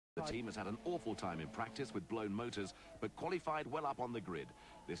The team has had an awful time in practice with blown motors, but qualified well up on the grid.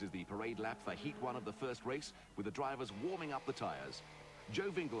 This is the parade lap for Heat 1 of the first race, with the drivers warming up the tyres.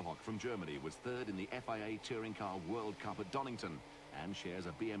 Joe Winkelhock from Germany was third in the FIA Touring Car World Cup at Donington and shares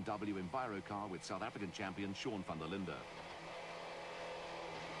a BMW Enviro car with South African champion Shaun van der Linde.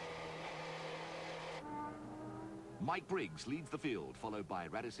 Mike Briggs leads the field, followed by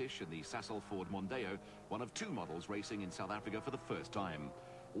Radisich in the Sarel Ford Mondeo, one of two models racing in South Africa for the first time.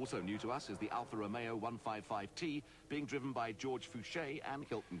 Also new to us is the Alfa Romeo 155T, being driven by George Fouché and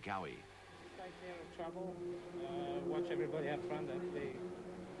Hilton Cowie. Stay clear of trouble, watch everybody up front. They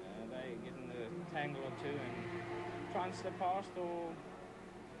get in a tangle or two and try and slip past, or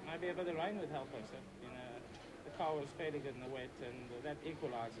maybe a bit of rain would help us. The car was fairly good in the wet, and that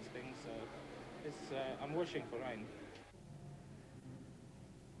equalises things, so I'm wishing for rain.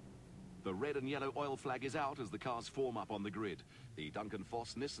 The red and yellow oil flag is out as the cars form up on the grid. The Duncan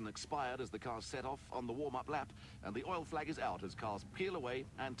Foss Nissan expired as the cars set off on the warm-up lap, and the oil flag is out as cars peel away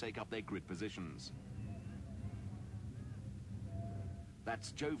and take up their grid positions.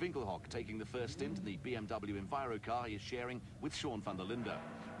 That's Joe Winkelhock taking the first stint in the BMW Enviro car he is sharing with Shaun van der Linde.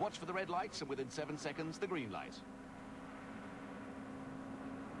 Watch for the red lights, and within 7 seconds, the green light.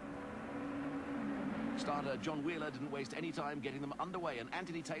 Starter John Wheeler didn't waste any time getting them underway, and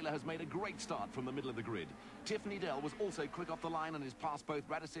Anthony Taylor has made a great start from the middle of the grid. Tiff Needell was also quick off the line and is past both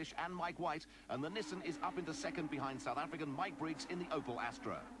Radisich and Mike White, and the Nissan is up into second behind South African Mike Briggs in the Opel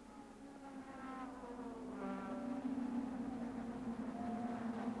Astra.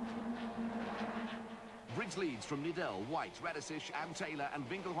 Briggs leads from Needell, White, Radisich and Taylor, and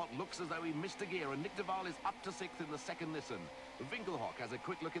Winkelhock looks as though he missed a gear, and Needell is up to sixth in the second Nissan. Winkelhock has a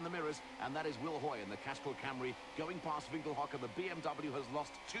quick look in the mirrors, and that is Will Hoy in the Castrol Camry going past Winkelhock, and the BMW has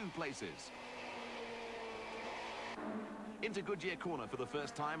lost 2 places. Into Goodyear corner for the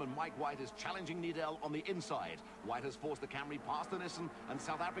first time, and Mike White is challenging Needell on the inside. White has forced the Camry past the Nissan, and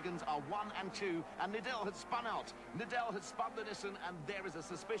South Africans are 1 and 2, and Needell has spun out. Needell has spun the Nissan, and there is a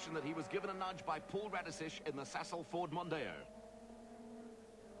suspicion that he was given a nudge by Paul Radisich in the Sarel Ford Mondeo.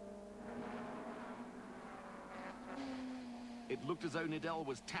 It looked as though Needell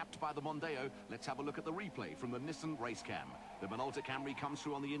was tapped by the Mondeo. Let's have a look at the replay from the Nissan race cam. The Minolta Camry comes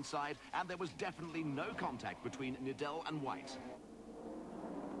through on the inside, and there was definitely no contact between Needell and White.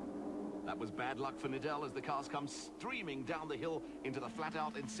 That was bad luck for Needell as the cars come streaming down the hill into the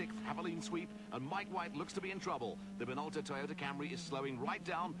flat-out in 6th Haviland sweep, and Mike White looks to be in trouble. The Minolta Toyota Camry is slowing right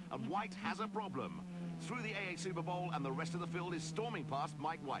down, and White has a problem. Through the AA Super Bowl, and the rest of the field is storming past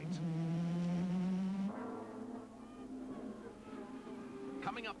Mike White.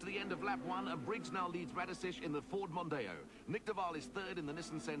 Coming up to the end of lap 1, and Briggs now leads Radisich in the Ford Mondeo. Nick de Waal is third in the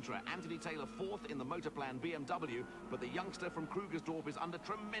Nissan Sentra. Anthony Taylor fourth in the Motorplan BMW, but the youngster from Krugersdorp is under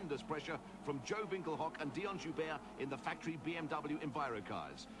tremendous pressure from Joe Winkelhock and Deon Joubert in the factory BMW Enviro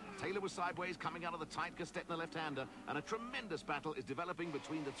cars. Taylor was sideways coming out of the tight Gestetner left-hander, and a tremendous battle is developing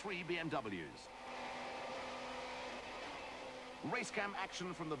between the 3 BMWs. Racecam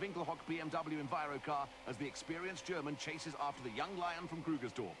action from the Winkelhock BMW Enviro car as the experienced German chases after the young lion from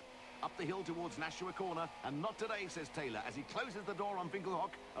Krugersdorp. Up the hill towards Nashua corner, and not today, says Taylor, as he closes the door on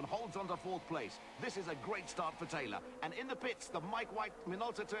Winkelhock and holds on to 4th place. This is a great start for Taylor. And in the pits, the Mike White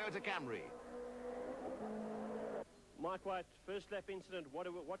Minolta Toyota Camry. Mike White, first lap incident, what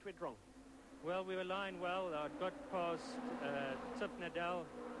went wrong? Well, we were lying well. I got past Tiff Needell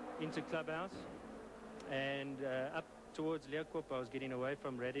into clubhouse, and up towards Leeuwkop, I was getting away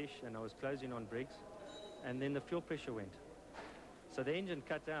from Radisich, and I was closing on Briggs, and then the fuel pressure went. So the engine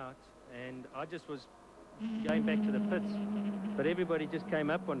cut out, and I just was going back to the pits, but everybody just came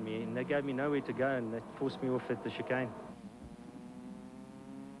up on me, and they gave me nowhere to go, and they forced me off at the chicane.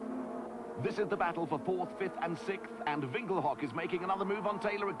 This is the battle for 4th, 5th and 6th, and Winkelhock is making another move on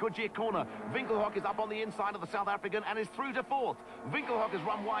Taylor at Goodyear corner. Winkelhock is up on the inside of the South African and is through to 4th. Winkelhock has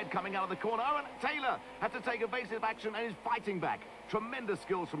run wide coming out of the corner. Oh, and Taylor had to take evasive action and is fighting back. Tremendous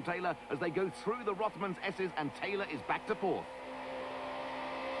skills from Taylor as they go through the Rothmans S's, and Taylor is back to 4th.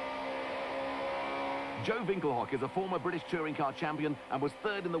 Joe Winkelhock is a former British touring car champion and was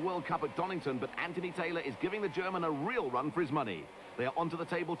 3rd in the World Cup at Donington, but Anthony Taylor is giving the German a real run for his money. They are onto the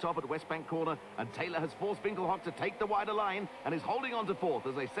tabletop at Westbank corner, and Taylor has forced Winkelhock to take the wider line and is holding on to 4th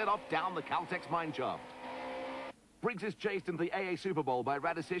as they set off down the Caltex mine shaft. Briggs is chased into the AA Super Bowl by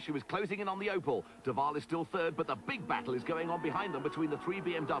Radisich, who is closing in on the Opel. De Waal is still 3rd, but the big battle is going on behind them between the 3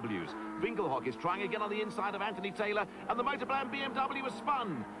 BMWs. Winkelhock is trying again on the inside of Anthony Taylor, and the Motorplan BMW is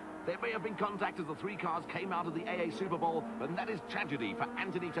spun. There may have been contact as the 3 cars came out of the AA Super Bowl, but that is tragedy for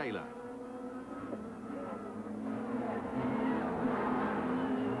Anthony Taylor.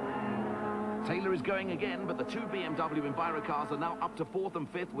 Taylor is going again, but the two BMW Enviro cars are now up to 4th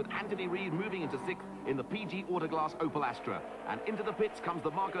and 5th, with Anthony Reid moving into 6th in the PG Autoglass Opel Astra. And into the pits comes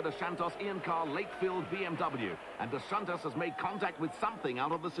the Marco de Santos Ian Carr late-filled BMW. And de Santos has made contact with something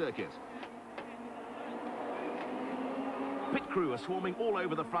out of the circuit. Pit crew are swarming all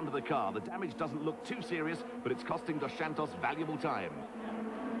over the front of the car. The damage doesn't look too serious, but it's costing de Santos valuable time.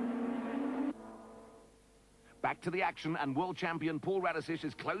 Back to the action, and world champion Paul Radisich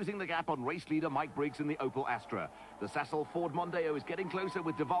is closing the gap on race leader Mike Briggs in the Opel Astra. The Sarel Ford Mondeo is getting closer,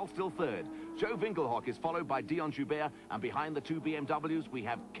 with Duval still third. Joe Winkelhock is followed by Deon Joubert, and behind the two BMWs we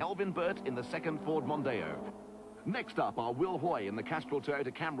have Kelvin Burt in the second Ford Mondeo. Next up are Will Hoy in the Castrol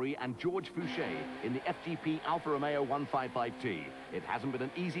Toyota Camry and George Fouché in the FGP Alfa Romeo 155T. It hasn't been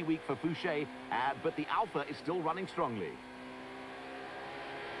an easy week for Fouché, but the Alfa is still running strongly.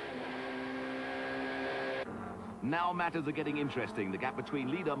 Now matters are getting interesting. The gap between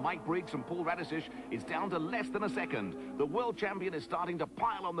leader Mike Briggs and Paul Radisich is down to less than a second. The world champion is starting to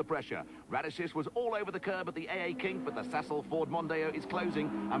pile on the pressure. Radisich was all over the curb at the AA Kink, but the Sarel Ford Mondeo is closing,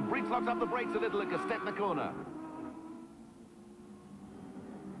 and Briggs locks up the brakes a little at Gestetner corner.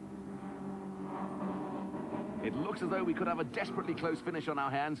 It looks as though we could have a desperately close finish on our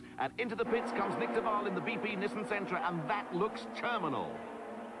hands, and into the pits comes Nick de Waal in the BP Nissan Sentra, and that looks terminal.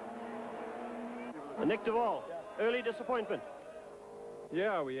 Nick de Waal. Early disappointment.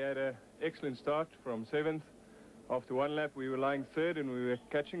 Yeah, we had an excellent start from 7th. After one lap, we were lying 3rd and we were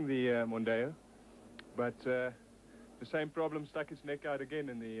catching the Mondeo. But the same problem stuck its neck out again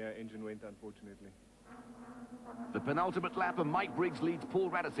and the engine went, unfortunately. The penultimate lap, and Mike Briggs leads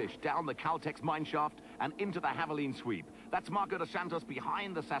Paul Radisich down the Caltex mineshaft and into the Havilene sweep. That's Marco de Santos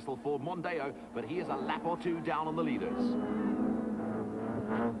behind the Sarel Ford Mondeo, but he is a lap or two down on the leaders.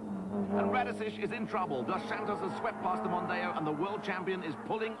 And Radisich is in trouble. Dos Santos has swept past the Mondeo, and the world champion is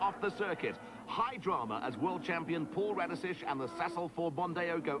pulling off the circuit. High drama as world champion Paul Radisich and the Sarel Ford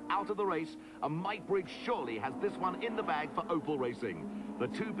Mondeo go out of the race, and Mike Briggs surely has this one in the bag for Opel Racing. The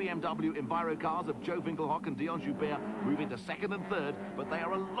two BMW Enviro cars of Joe Winkelhock and Deon Joubert move into 2nd and 3rd, but they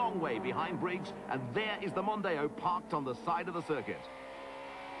are a long way behind Briggs, and there is the Mondeo parked on the side of the circuit.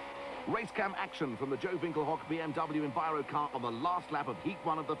 Race cam action from the Joe Winkelhock BMW Enviro car on the last lap of Heat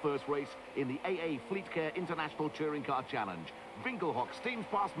 1 of the first race in the AA Fleet Care International Touring Car Challenge. Winkelhock steams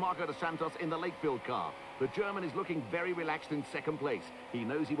past Marco de Santos in the late-filled car. The German is looking very relaxed in 2nd place. He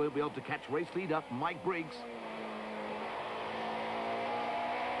knows he won't be able to catch race leader Mike Briggs.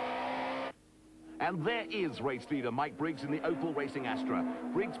 And there is race leader Mike Briggs in the Opel Racing Astra.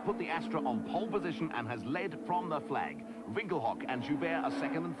 Briggs put the Astra on pole position and has led from the flag. Winkelhock and Joubert are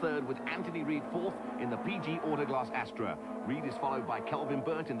 2nd and 3rd, with Anthony Reid 4th in the PG Autoglass Astra. Reid is followed by Kelvin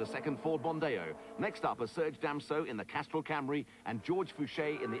Burt in the 2nd Ford Mondeo. Next up are Serge Damseaux in the Castrol Camry and George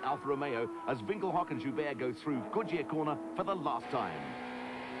Fouché in the Alfa Romeo, as Winkelhock and Joubert go through Goodyear corner for the last time.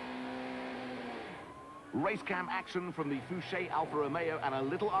 Race cam action from the Fouché Alfa Romeo, and a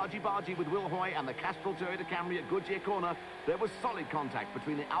little argy-bargy with Will Hoy and the Castrol Toyota Camry at Goodyear corner. There was solid contact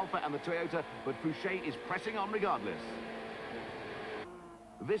between the Alfa and the Toyota, but Fouché is pressing on regardless.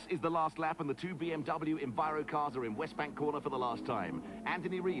 This is the last lap, and the two BMW Enviro cars are in West Bank corner for the last time.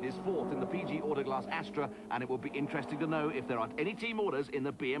 Anthony Reid is 4th in the PG Autoglass Astra, and it will be interesting to know if there aren't any team orders in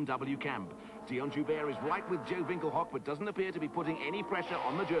the BMW camp. Deon Joubert is right with Joe Winkelhock, but doesn't appear to be putting any pressure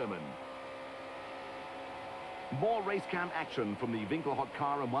on the German. More race cam action from the Winkelhock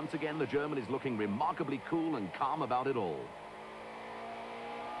car, and once again the German is looking remarkably cool and calm about it all.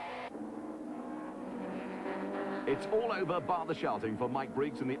 It's all over bar the shouting for Mike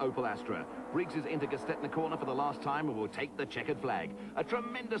Briggs in the Opel Astra. Briggs is into Gestetner corner for the last time and will take the checkered flag. A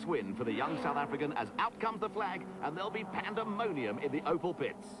tremendous win for the young South African, as out comes the flag, and there'll be pandemonium in the Opel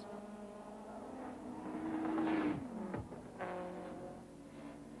pits.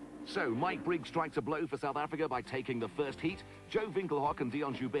 So, Mike Briggs strikes a blow for South Africa by taking the first heat. Joe Winkelhock and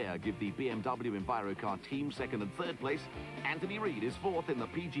Deon Joubert give the BMW Enviro car team 2nd and 3rd place. Anthony Reid is 4th in the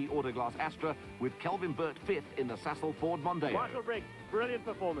PG Autoglass Astra, with Kelvin Burt 5th in the Sarel Ford Mondeo. Michael Briggs, brilliant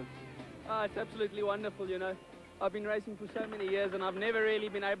performance. It's absolutely wonderful, you know. I've been racing for so many years, and I've never really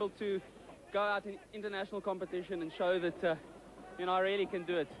been able to go out in international competition and show that, you know, I really can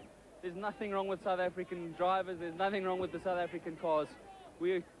do it. There's nothing wrong with South African drivers. There's nothing wrong with the South African cars.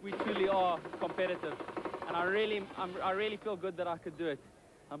 We truly are competitive, and I really feel good that I could do it.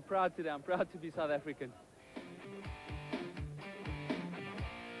 I'm proud today. I'm proud to be South African.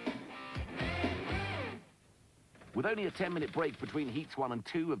 With only a 10-minute break between heats 1 and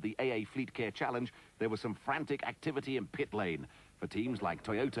 2 of the AA Fleet Care Challenge, there was some frantic activity in pit lane. For teams like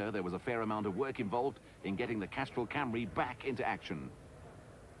Toyota, there was a fair amount of work involved in getting the Castrol Camry back into action.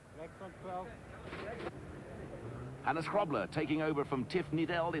 Excellent 12. Hannes Grobler, taking over from Tiff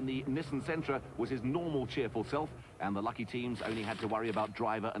Needell in the Nissan Sentra, was his normal cheerful self, and the lucky teams only had to worry about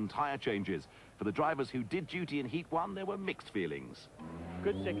driver and tyre changes. For the drivers who did duty in Heat 1, there were mixed feelings.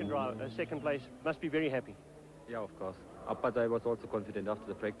 Good second place. Must be very happy. Yeah, of course. But I was also confident after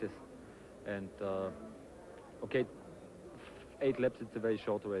the practice. And, okay, 8 laps, it's a very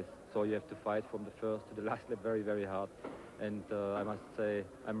short race. So you have to fight from the first to the last lap very, very hard. And I must say,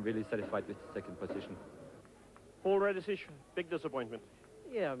 I'm really satisfied with the second position. Paul Radisich, big disappointment.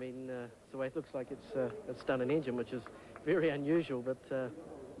 Yeah, I mean, the way it looks like it's done an engine, which is very unusual, but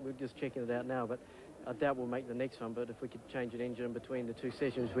we're just checking it out now. But I doubt we'll make the next one, but if we could change an engine between the 2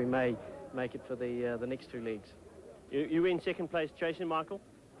 sessions, we may make it for the next 2 legs. You were in second place chasing Michael?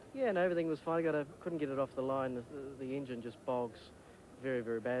 Yeah, no, everything was fine. Couldn't get it off the line. The engine just bogs very,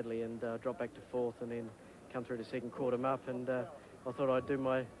 very badly, and dropped back to 4th and then come through to 2nd, caught him up, and I thought I'd do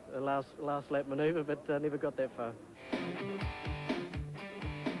my last lap manoeuvre, but never got that far.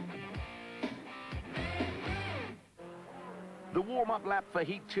 The warm-up lap for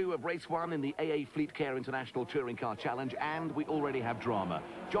Heat 2 of Race 1 in the AA Fleet Care International Touring Car Challenge, and we already have drama.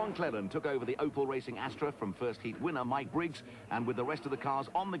 John Cleland took over the Opel Racing Astra from first heat winner Mike Briggs, and with the rest of the cars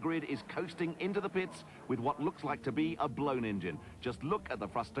on the grid is coasting into the pits with what looks like to be a blown engine. Just look at the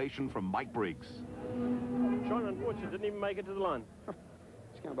frustration from Mike Briggs. Shaun, unfortunately, didn't even make it to the line.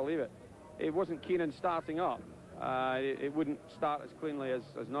 Just can't believe it. It wasn't keen on starting up. It wouldn't start as cleanly as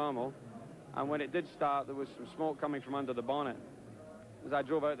normal. And when it did start, there was some smoke coming from under the bonnet. As I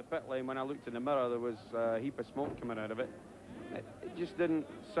drove out the pit lane, when I looked in the mirror, there was a heap of smoke coming out of it. It just didn't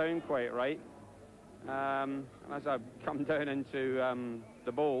sound quite right. And as I come down into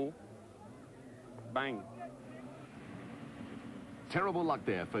the bowl, bang. Terrible luck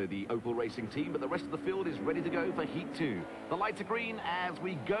there for the Opel Racing team, but the rest of the field is ready to go for Heat 2. The lights are green as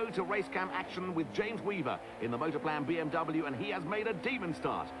we go to race cam action with James Weaver in the Motorplan BMW, and he has made a demon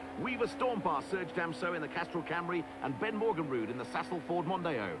start. Weaver stormed past Serge Damseaux in the Castrol Camry and Ben Morgenrood in the Sassel Ford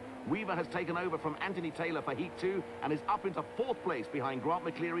Mondeo. Weaver has taken over from Anthony Taylor for Heat 2 and is up into 4th place behind Grant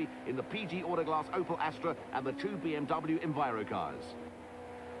McCleery in the PG Autoglass Opel Astra and the 2 BMW Enviro cars.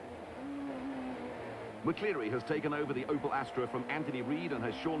 McCleery has taken over the Opel Astra from Anthony Reid and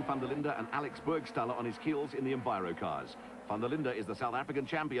has Shaun van der Linde and Alex Burgstaller on his heels in the Enviro cars. Van der Linde is the South African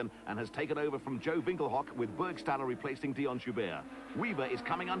champion and has taken over from Joe Winkelhock, with Burgstaller replacing Deon Joubert. Weaver is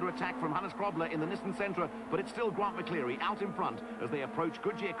coming under attack from Hannes Grobler in the Nissan Sentra, but it's still Grant McCleery out in front as they approach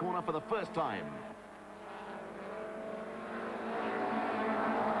Goodyear Corner for the first time.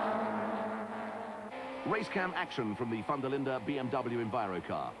 Racecam action from the Van der Linde BMW Enviro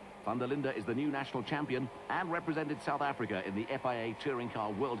car. Van der Linde is the new national champion and represented South Africa in the FIA Touring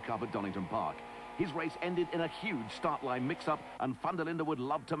Car World Cup at Donington Park. His race ended in a huge start line mix-up, and Van der Linde would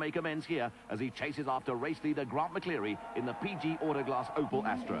love to make amends here as he chases after race leader Grant McCleery in the PG Autoglass Opel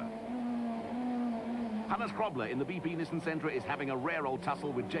Astra. Hannes Grobler in the BP Nissan Sentra is having a rare old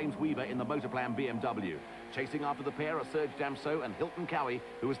tussle with James Weaver in the Motorplan BMW. Chasing after the pair are Serge Damseaux and Hilton Cowie,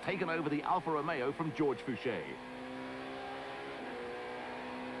 who has taken over the Alfa Romeo from George Fouché.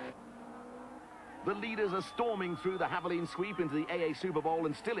 The leaders are storming through the Haviline sweep into the AA Super Bowl,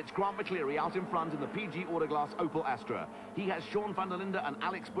 and still it's Grant McCleery out in front in the PG Autoglass Opel Astra. He has Shaun van der Linde and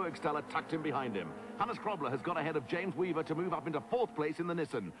Alex Burgstaller tucked in behind him. Hannes Grobler has got ahead of James Weaver to move up into 4th place in the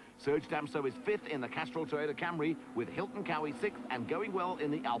Nissan. Serge Damseaux is 5th in the Castrol Toyota Camry, with Hilton Cowie 6th and going well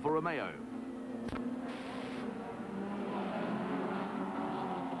in the Alfa Romeo.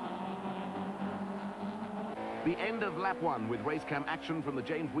 The end of lap 1 with racecam action from the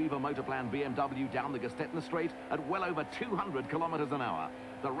James Weaver Motorplan BMW down the Gestetner Straight at well over 200 kilometers an hour.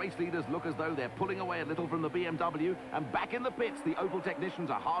 The race leaders look as though they're pulling away a little from the BMW, and back in the pits, the Opel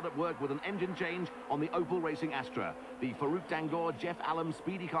technicians are hard at work with an engine change on the Opel Racing Astra. The Farouk Dangor Jeff Allam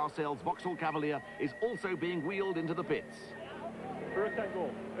Speedy Car Sales Vauxhall Cavalier is also being wheeled into the pits. Farouk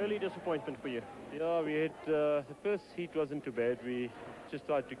Dangor, early disappointment for you. Yeah, we had, the first heat wasn't too bad. We just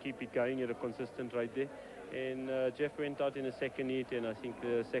tried to keep it going at a consistent rate there. And Jeff went out in the second heat, and I think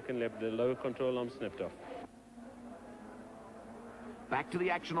the second lap, the lower control arm snapped off. Back to the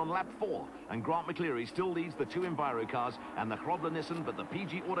action on lap 4, and Grant McCleery still leads the 2 Enviro cars and the Grobler Nissan, but the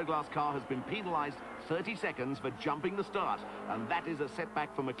PG Autoglass car has been penalised 30 seconds for jumping the start, and that is a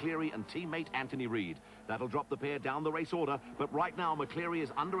setback for McCleery and teammate Anthony Reid. That'll drop the pair down the race order, but right now McCleery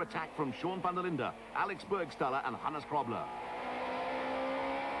is under attack from Shaun van der Linde, Alex Burgstaller and Hannes Grobler.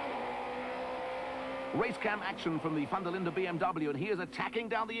 Race cam action from the Van der Linde BMW, and he is attacking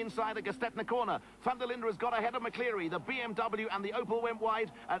down the inside at Gestetner corner. Van der Linde has got ahead of McCleery. The BMW and the Opel went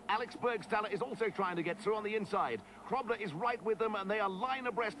wide, and Alex Burgstaller is also trying to get through on the inside. Grobler is right with them, and they are line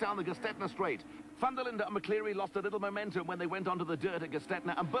abreast down the Gestetner straight. Van der Linde and McCleery lost a little momentum when they went onto the dirt at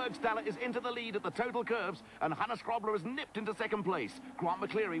Gestetner, and Burgstaller is into the lead at the total curves, and Hannes Grobler has nipped into second place. Grant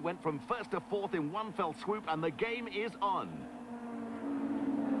McCleery went from first to fourth in one fell swoop, and the game is on.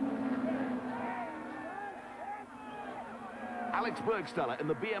 Alex Burgstaller in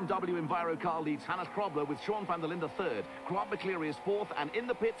the BMW Enviro car leads Hannes Grobler with Shaun van der Linde third. Grant McCleery is fourth, and in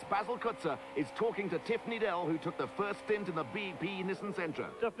the pits, Basil Kutzer is talking to Tiff Needell, who took the first stint in the BP Nissan Sentra.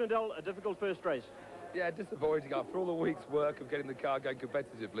 Tiff Needell, a difficult first race. Yeah, disappointing after all the week's work of getting the car going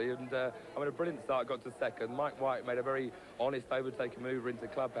competitively, and I mean, a brilliant start, got to second. Mike White made a very honest overtaking manoeuvre into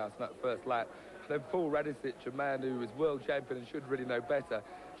Clubhouse in that first lap. Then Paul Radisich, a man who is world champion and should really know better,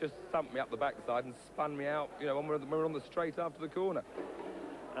 just thumped me up the backside and spun me out, you know, when we were on the straight after the corner.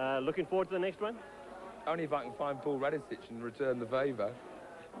 Looking forward to the next one? Only if I can find Paul Radisich and return the favour.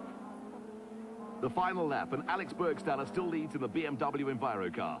 The final lap, and Alex Burgstaller still leads in the BMW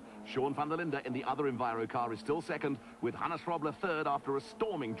Enviro car. Shaun van der Linde in the other Enviro car is still second, with Hannes Grobler third after a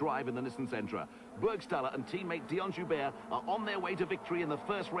storming drive in the Nissan Sentra. Burgstaller and teammate Deon Joubert are on their way to victory in the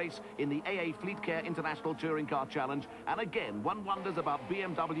first race in the AA Fleet Care International Touring Car Challenge, and again, one wonders about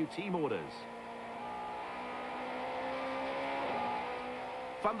BMW team orders.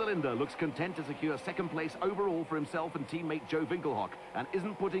 Van der Linde looks content to secure second place overall for himself and teammate Joe Winkelhock, and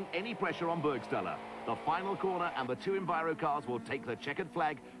isn't putting any pressure on Burgstaller. The final corner and the two Enviro cars will take the checkered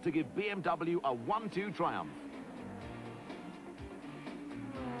flag to give BMW a 1-2 triumph.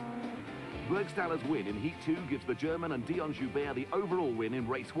 Burgstaller's win in Heat 2 gives the German and Deon Joubert the overall win in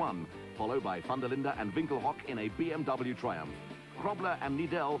Race 1, followed by Van der Linde and Winkelhock in a BMW triumph. Grobler and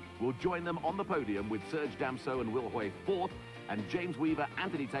Needell will join them on the podium with Serge Damseaux and Wilhoy fourth, and James Weaver,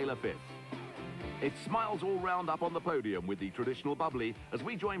 Anthony Taylor fifth. It's smiles all round up on the podium with the traditional bubbly as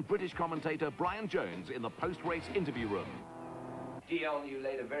we join British commentator Brian Jones in the post-race interview room. Deon, you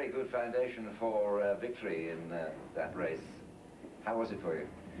laid a very good foundation for victory in that race. How was it for you?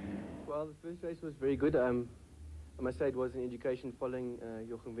 Well, the first race was very good. I must say it was an education following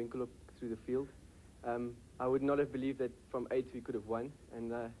Joachim Winkelhock through the field. I would not have believed that from 8th we could have won,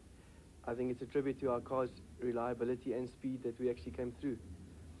 and I think it's a tribute to our car's reliability and speed that we actually came through.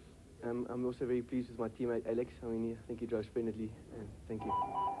 I'm also very pleased with my teammate Alex. I think he drove splendidly, and thank you.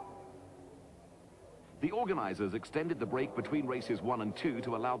 The organisers extended the break between races 1 and 2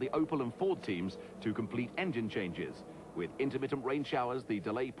 to allow the Opel and Ford teams to complete engine changes. With intermittent rain showers, the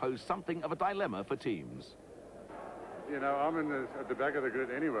delay posed something of a dilemma for teams. You know, I'm at the back of the grid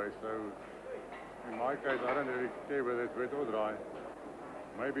anyway, so in my case, I don't really care whether it's wet or dry.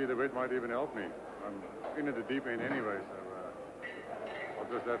 Maybe the wet might even help me. I'm in at the deep end anyway, so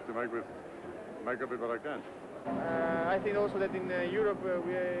I'll just have to make up with what I can. I think also that in Europe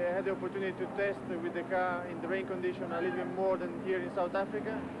we had the opportunity to test with the car in the rain condition a little bit more than here in South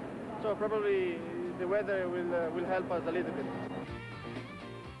Africa. So probably the weather will help us a little bit.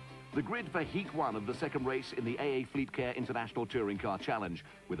 The grid for Heat 1 of the second race in the AA Fleet Care International Touring Car Challenge,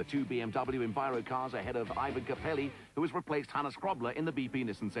 with the two BMW Enviro cars ahead of Ivan Capelli, who has replaced Hannes Grobler in the BP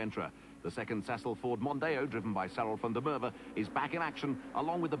Nissan Sentra. The second Sasol Ford Mondeo, driven by Sarel van der Merwe, is back in action,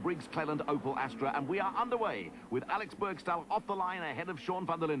 along with the Briggs Cleland Opel Astra, and we are underway, with Alex Burgstaller off the line ahead of Shaun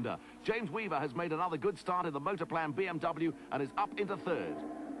van der Linde. James Weaver has made another good start in the Motorplan BMW and is up into third.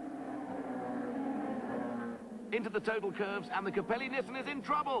 Into the total curves, and the Capelli Nissan is in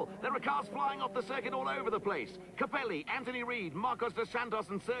trouble. There are cars flying off the circuit all over the place. Capelli, Anthony Reid, Marcos de Santos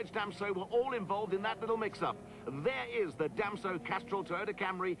and Serge Damseaux were all involved in that little mix-up. There is the Damseaux Castrol Toyota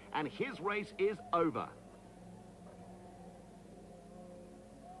Camry, and his race is over.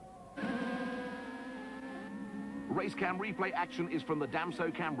 Race cam replay action is from the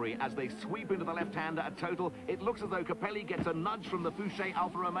Damseaux Camry as they sweep into the left-hander at total. It looks as though Capelli gets a nudge from the Fouché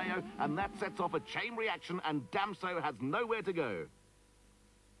Alfa Romeo, and that sets off a chain reaction, and Damseaux has nowhere to go.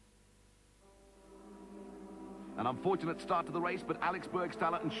 An unfortunate start to the race, but Alex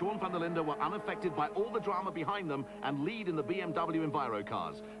Burgstaller and Shaun van der Linde were unaffected by all the drama behind them and lead in the BMW Enviro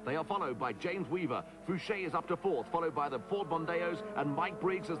cars. They are followed by James Weaver. Fouché is up to fourth, followed by the Ford Mondeos and Mike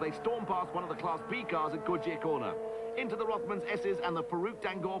Briggs as they storm past one of the Class B cars at Goodyear Corner. Into the Rothmans S's, and the Farouk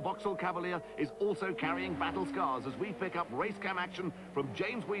Dangor Vauxhall Cavalier is also carrying battle scars as we pick up race cam action from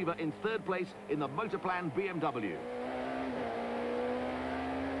James Weaver in third place in the Motorplan BMW.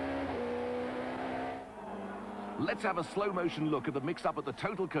 Let's have a slow-motion look at the mix-up at the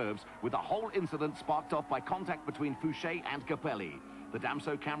total curves, with the whole incident sparked off by contact between Fouché and Capelli. The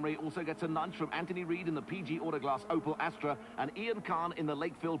Damseaux Camry also gets a nudge from Anthony Reid in the PG Autoglass Opel Astra, and Ian Khan in the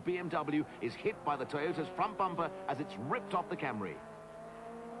Lakefield BMW is hit by the Toyota's front bumper as it's ripped off the Camry.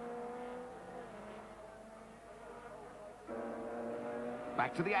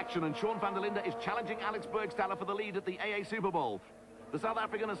 Back to the action, and Shaun van der Linde is challenging Alex Burgstaller for the lead at the AA Super Bowl. The South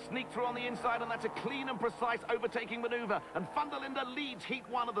African has sneaked through on the inside, and that's a clean and precise overtaking manoeuvre. And van der Linde leads Heat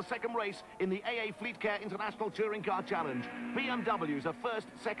 1 of the second race in the AA Fleet Care International Touring Car Challenge. BMWs are first,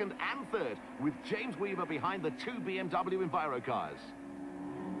 second and third, with James Weaver behind the two BMW Enviro cars.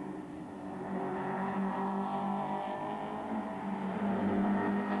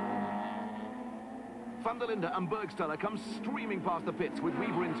 Van der Linde and Burgstaller come streaming past the pits with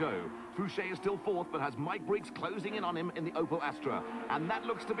Weaver in tow. Fouché is still fourth, but has Mike Briggs closing in on him in the Opel Astra. And that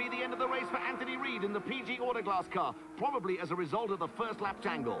looks to be the end of the race for Anthony Reid in the PG Autoglass car, probably as a result of the first lap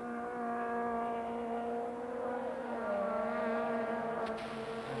tangle.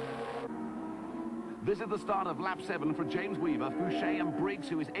 This is the start of lap 7 for James Weaver, Fouché and Briggs,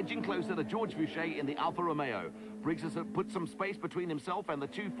 who is edging closer to George Fouché in the Alfa Romeo. Briggs has put some space between himself and the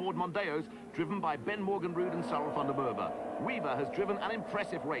two Ford Mondeos, driven by Ben Morgenrood and Sarel van der Merwe. Weaver has driven an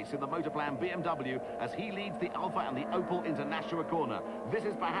impressive race in the Motorplan BMW as he leads the Alfa and the Opel into Nashua corner. This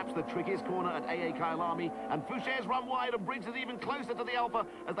is perhaps the trickiest corner at AA Kyalami, and Fouché has run wide and Briggs is even closer to the Alfa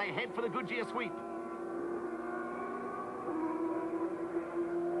as they head for the Goodyear sweep.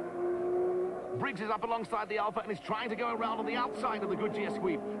 Briggs is up alongside the Alfa and is trying to go around on the outside of the Goodyear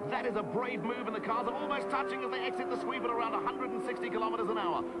sweep. That is a brave move, and the cars are almost touching as they exit the sweep at around 160 kilometers an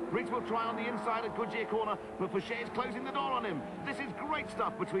hour. Briggs will try on the inside at Goodyear corner, but Fouché is closing the door on him. This is great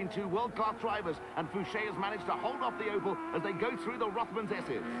stuff between two world-class drivers, and Fouché has managed to hold off the Opel as they go through the Rothmans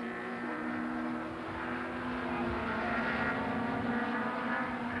S's.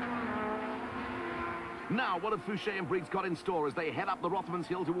 Now, what have Fouché and Briggs got in store as they head up the Rothmans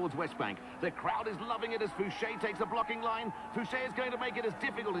Hill towards Westbank? The crowd is loving it as Fouché takes a blocking line. Fouché is going to make it as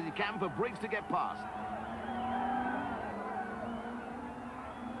difficult as he can for Briggs to get past.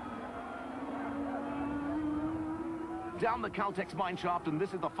 Down the Caltex mine shaft, and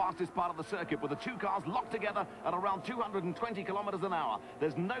this is the fastest part of the circuit with the two cars locked together at around 220 kilometers an hour.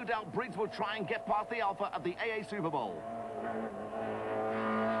 There's no doubt Briggs will try and get past the Alfa at the AA Super Bowl.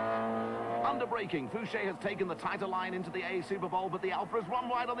 Under braking, Fouché has taken the tighter line into the AA Super Bowl, but the Alfa has run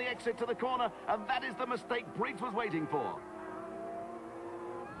wide on the exit to the corner, and that is the mistake Briggs was waiting for.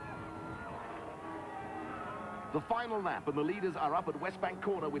 The final lap, and the leaders are up at Westbank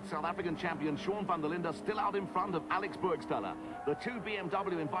corner with South African champion Shaun van der Linde still out in front of Alex Burgstaller. The two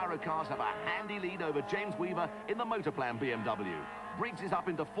BMW Enviro cars have a handy lead over James Weaver in the Motorplan BMW. Briggs is up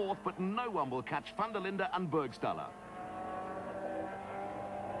into fourth, but no one will catch van der Linde and Burgstaller.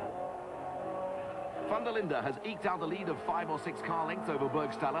 Van der Linde has eked out the lead of 5 or 6 car lengths over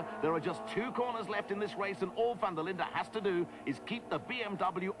Burgstaller. There are just 2 corners left in this race, and all Van der Linde has to do is keep the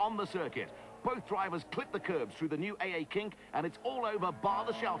BMW on the circuit. Both drivers clip the curbs through the new AA kink, and it's all over bar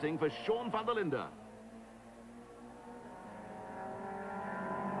the shouting for Shaun van der Linde.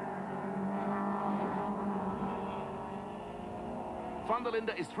 Van der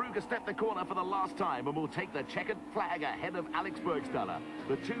Linde is through Gestepte corner for the last time and will take the checkered flag ahead of Alex Burgstaller.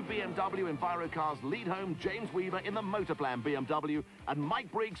 The two BMW Enviro cars lead home James Weaver in the Motorplan BMW and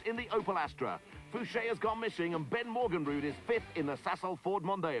Mike Briggs in the Opel Astra. Fouché has gone missing and Ben Morgenrood is 5th in the Sasol Ford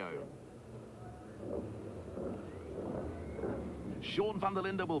Mondeo. Shaun van der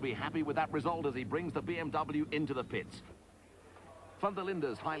Linde will be happy with that result as he brings the BMW into the pits. Van der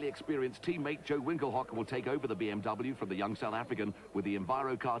Linde's highly experienced teammate Joe Winkelhock will take over the BMW from the young South African with the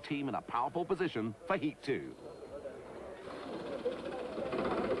Enviro car team in a powerful position for Heat 2.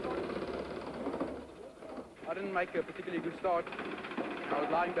 I didn't make a particularly good start. I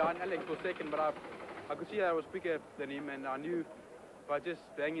was lying behind Alex for a second, but I could see that I was quicker than him, and I knew if I just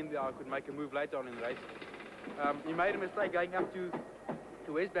hang in there I could make a move later on in the race. He made a mistake going up to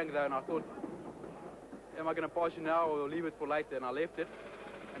Westbank though, and I thought, am I going to pass you now or leave it for later? And I left it,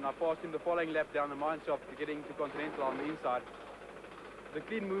 and I passed him the following lap down the mine shaft to getting to Continental on the inside. The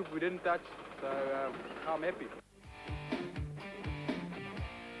clean move we didn't touch, so I'm happy.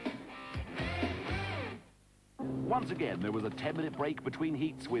 Once again, there was a 10-minute break between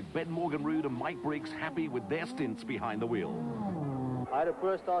heats with Ben Morgenrood and Mike Briggs happy with their stints behind the wheel. I had a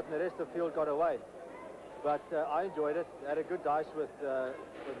poor start and the rest of the field got away. But I enjoyed it. I had a good dice with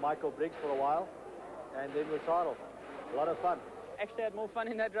Michael Briggs for a while. And then with Sarel. A lot of fun. Actually, I had more fun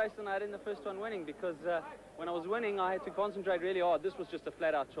in that race than I had in the first one winning, because when I was winning, I had to concentrate really hard. This was just a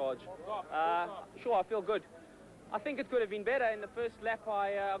flat-out charge. Sure, I feel good. I think it could have been better. In the first lap,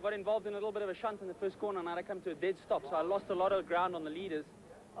 I got involved in a little bit of a shunt in the first corner, and I had to come to a dead stop, so I lost a lot of ground on the leaders.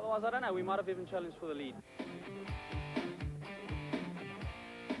 Otherwise, I don't know, we might have even challenged for the lead.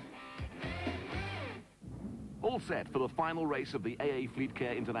 All set for the final race of the AA Fleet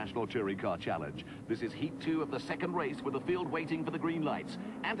Care International Touring Car Challenge. This is Heat 2 of the second race with the field waiting for the green lights.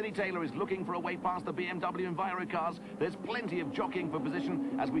 Anthony Taylor is looking for a way past the BMW Enviro cars. There's plenty of jockeying for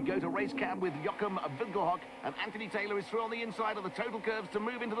position as we go to race cam with Joachim Winkelhock, and Anthony Taylor is through on the inside of the total curves to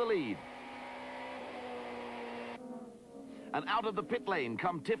move into the lead. And out of the pit lane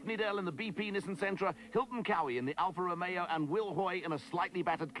come Tiff Needell in the BP Nissan Sentra, Hilton Cowie in the Alfa Romeo, and Will Hoy in a slightly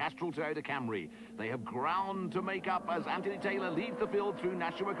battered Castrol Toyota Camry. They have ground to make up as Anthony Taylor leads the field through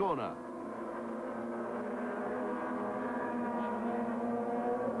Nashua Corner.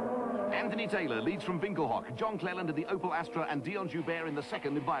 Anthony Taylor leads from Winkelhock, John Cleland in the Opel Astra, and Deon Joubert in the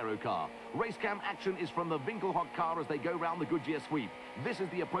second Enviro car. Racecam action is from the Winkelhock car as they go round the Goodyear sweep. This is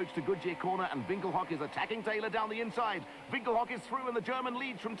the approach to Goodyear Corner, and Winkelhock is attacking Taylor down the inside. Winkelhock is through, and the German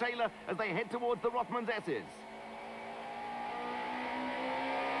leads from Taylor as they head towards the Rothmans S's.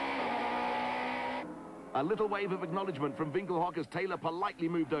 A little wave of acknowledgement from Winkelhock as Taylor politely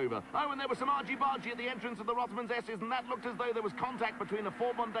moved over. Oh, and there was some argy-bargy at the entrance of the Rothmans S's, and that looked as though there was contact between the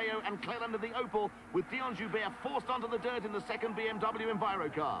Ford Mondeo and Cleland of the Opel, with Deon Joubert forced onto the dirt in the second BMW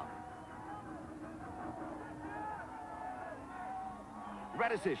Enviro car.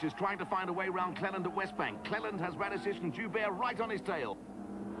 Radisich is trying to find a way round Cleland at West Bank. Cleland has Radisich and Joubert right on his tail.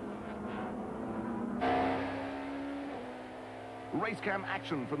 Racecam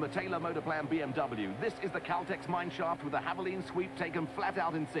action from the Taylor Motorplan BMW. This is the Caltex mineshaft with the Havilene sweep taken flat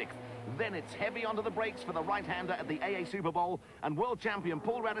out in sixth. Then it's heavy onto the brakes for the right-hander at the AA Super Bowl, and world champion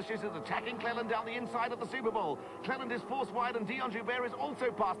Paul Radisich is attacking Cleland down the inside of the Super Bowl. Cleland is forced wide, and Deon Joubert is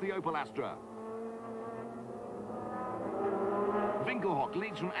also past the Opel Astra. Winkelhock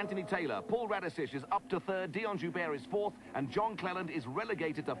leads from Anthony Taylor. Paul Radisich is up to third, Deon Joubert is fourth, and John Cleland is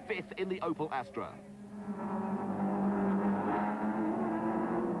relegated to fifth in the Opel Astra.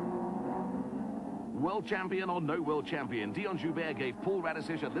 World champion or no world champion, Deon Joubert gave Paul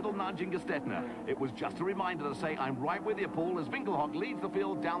Radisich a little nudge in Gestetner. It was just a reminder to say, I'm right with you, Paul, as Winkelhock leads the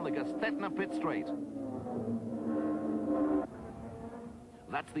field down the Gestetner pit straight.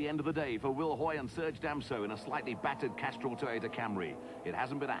 That's the end of the day for Will Hoy and Serge Damseaux in a slightly battered Castrol Toyota Camry. It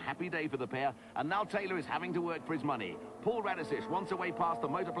hasn't been a happy day for the pair, and now Taylor is having to work for his money. Paul Radisich wants a way past the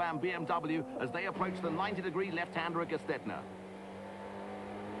Motorplan BMW as they approach the 90-degree left-hander at Gestetner.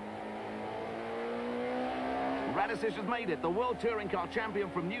 Radisich has made it. The World Touring Car Champion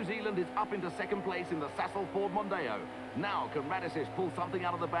from New Zealand is up into second place in the Sassel Ford Mondeo. Now can Radisich pull something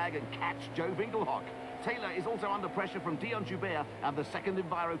out of the bag and catch Joe Winkelhock? Taylor is also under pressure from Deon Joubert, and the second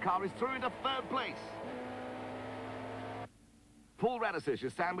Enviro car is through into third place. Paul Radisich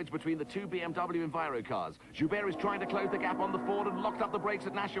is sandwiched between the two BMW Enviro cars. Joubert is trying to close the gap on the Ford and locked up the brakes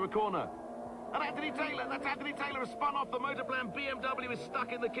at Nashua Corner. And Anthony Taylor, that's Anthony Taylor, has spun off. The Motorplan BMW is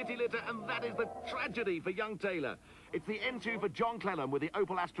stuck in the kitty litter, and that is the tragedy for young Taylor. It's the N2 for John Cleland with the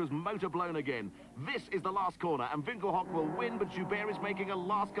Opel Astra's motor blown again. This is the last corner, and Winkelhock will win, but Joubert is making a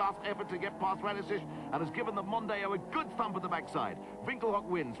last-gasp effort to get past Radisich and has given the Mondeo a good thump at the backside. Winkelhock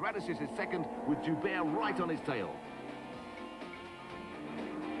wins. Radisich is second with Joubert right on his tail.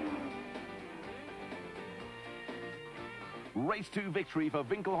 Race 2 victory for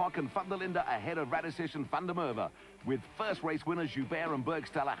Winkelhock and van der Linde ahead of Radisich and van der Merwe, with first race winners Joubert and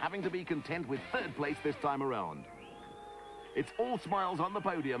Burgstaller having to be content with third place this time around. It's all smiles on the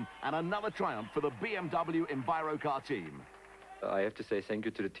podium and another triumph for the BMW Enviro car team. I have to say thank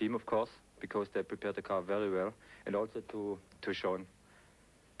you to the team, of course, because they prepared the car very well, and also to Shaun,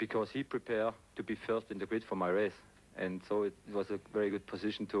 because he prepared to be first in the grid for my race, and so it was a very good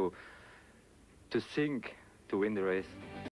position to think to win the race.